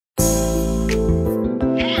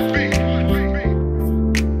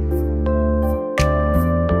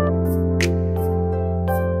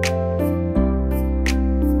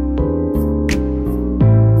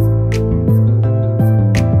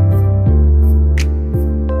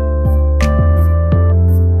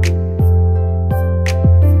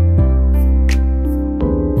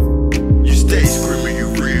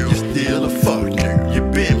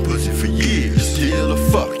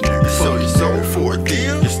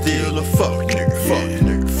still a fuck nigga. Fuck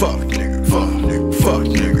nigga, fuck nigga, fuck nigga, fuck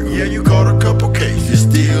nigga. Yeah, you caught a couple cases,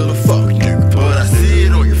 you're still a fuck nigga. But I see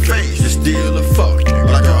it on your face, you're still a fuck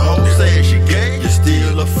nigga. Like a hoe saying she gay, you're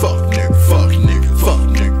still a fuck nigga. Fuck nigga, fuck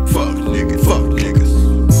nigga, fuck nigga, fuck niggas.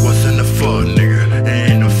 What's in the fuck nigga?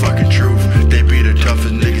 It ain't no fucking truth. They be the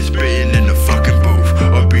toughest niggas spitting in the fucking booth,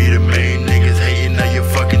 or be the main niggas hating at your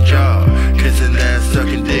fucking job, kissing ass,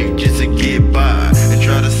 sucking dick just to get by, and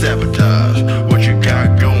try to sabotage what you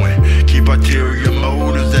got going. Keep ulterior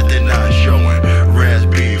motives that they're not showing.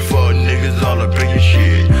 Raspberry fuck niggas all up in your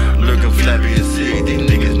shit, looking flappy and sick. These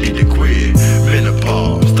niggas need to quit.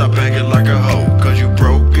 Menopause, stop acting like a hoe, cause you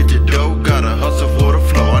broke, get your dough, gotta hustle for the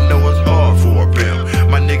flow. I know it's hard for a pimp,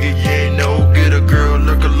 my nigga, you ain't no get a girl,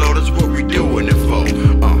 look a low, that's what we doing it for.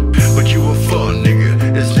 But you a fuck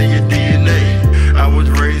nigga, it's in your DNA. I was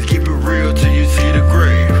raised, keep it real till you see the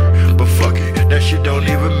grave. But fuck it, that shit don't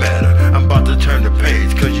even matter. I'm about to turn the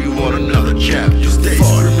page, cause you want another chapter. You stay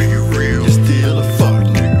screaming, you real, you're still a fuck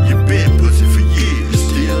nigga. You been pussy for years, you're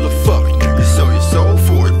still a fuck nigga. You sold your soul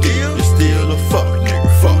for a deal, you're still a fuck nigga.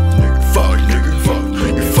 Fuck nigga, fuck nigga, fuck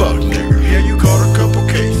nigga, fuck nigga. Yeah, you caught a couple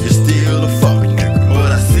cases, you're still a fuck nigga.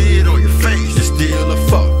 But I see it on your face, you're still a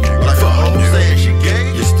fuck nigga. Like a hoe saying she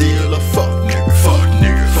gay, you're still a fuck nigga. Fuck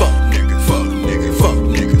nigga, fuck nigga, fuck nigga, fuck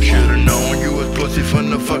nigga. Should've known you was pussy from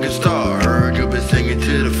the fucking start. Heard you been singing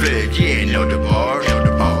to the feds, you ain't know the bars.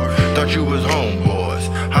 Thought you was homeboys,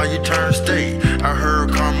 how you turn state? I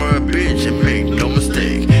heard karma a bitch and make no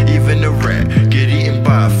mistake. Even the rat get eaten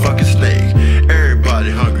by a fucking snake. Everybody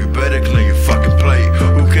hungry, better clean your fucking plate.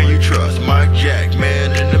 Who can you trust? Mike Jack,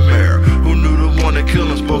 man in the mirror. Who knew the one to kill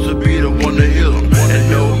him supposed to be the one to heal him? And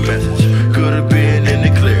no message could've been in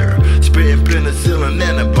the clear. Spitting penicillin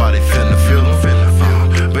and the body finna feel him.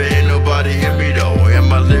 But ain't nobody hear me though. And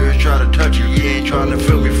my lyrics try to touch you, you ain't trying to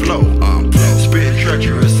feel me flow. Spitting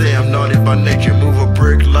treacherous, say I'm naughty by nature. Move a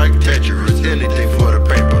brick like Tetris, anything for the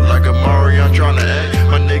paper. Like a Mario, I'm trying to act.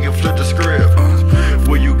 My nigga flip the script.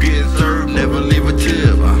 When you getting served, never leave a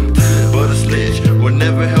tip. But a snitch will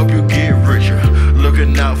never help you get richer.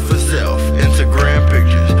 Looking out for self, Instagram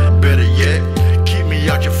pictures. Better yet, keep me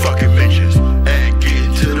out your fucking mentions. And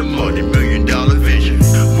get to the money, $1 million vision.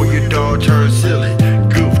 When your dog turns silly,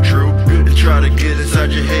 goof troop, and try to get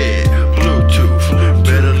inside your head, Bluetooth.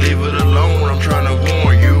 Better leave it alone, I'm trying to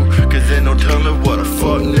warn you, cause ain't no telling what a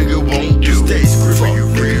fuck nigga won't do. Stay screaming, you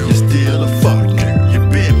real, you're still a fuck nigga. You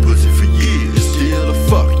been pussy for years, you're still a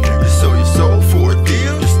fuck nigga. You sold your soul for a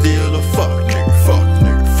deal, you're still a fuck nigga. Fuck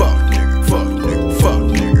nigga, fuck nigga, fuck nigga, fuck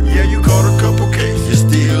nigga. Yeah, you caught a couple cases, you're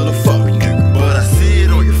still a fuck nigga. But I see it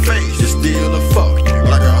on your face, you're still a fuck nigga.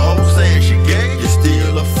 Like a hoe saying she gay, you're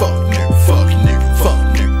still a fuck nigga. Fuck nigga, fuck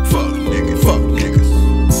nigga, fuck nigga, fuck niggas.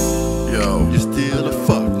 Yo, you're still a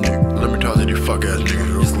fuck nigga. Let me talk to these fuck ass niggas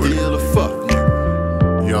real quick. You're still a fuck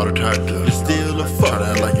nigga. Y'all the type to still a fuck. Try to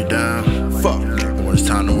act like you down. Fuck nigga. And when it's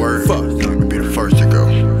time to work, fuck nigga. Be the first to go.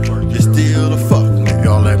 You're still a fuck nigga.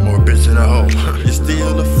 Y'all like more bitch than a hoe. You're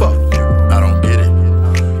still a fuck nigga. I don't get it.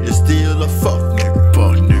 You're still a fuck nigga.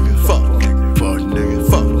 Fuck nigga. Fuck nigga. Fuck nigga.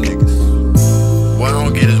 Fuck niggas. What I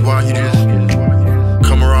don't get is why you just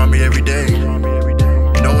come around me every day,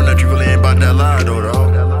 knowing that you really ain't about that lie though,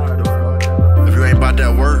 dog. If you ain't about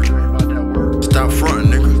that work, stop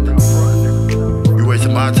frontin', nigga. You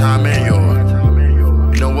wasting my time and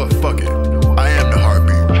yours. You know what? Fuck it.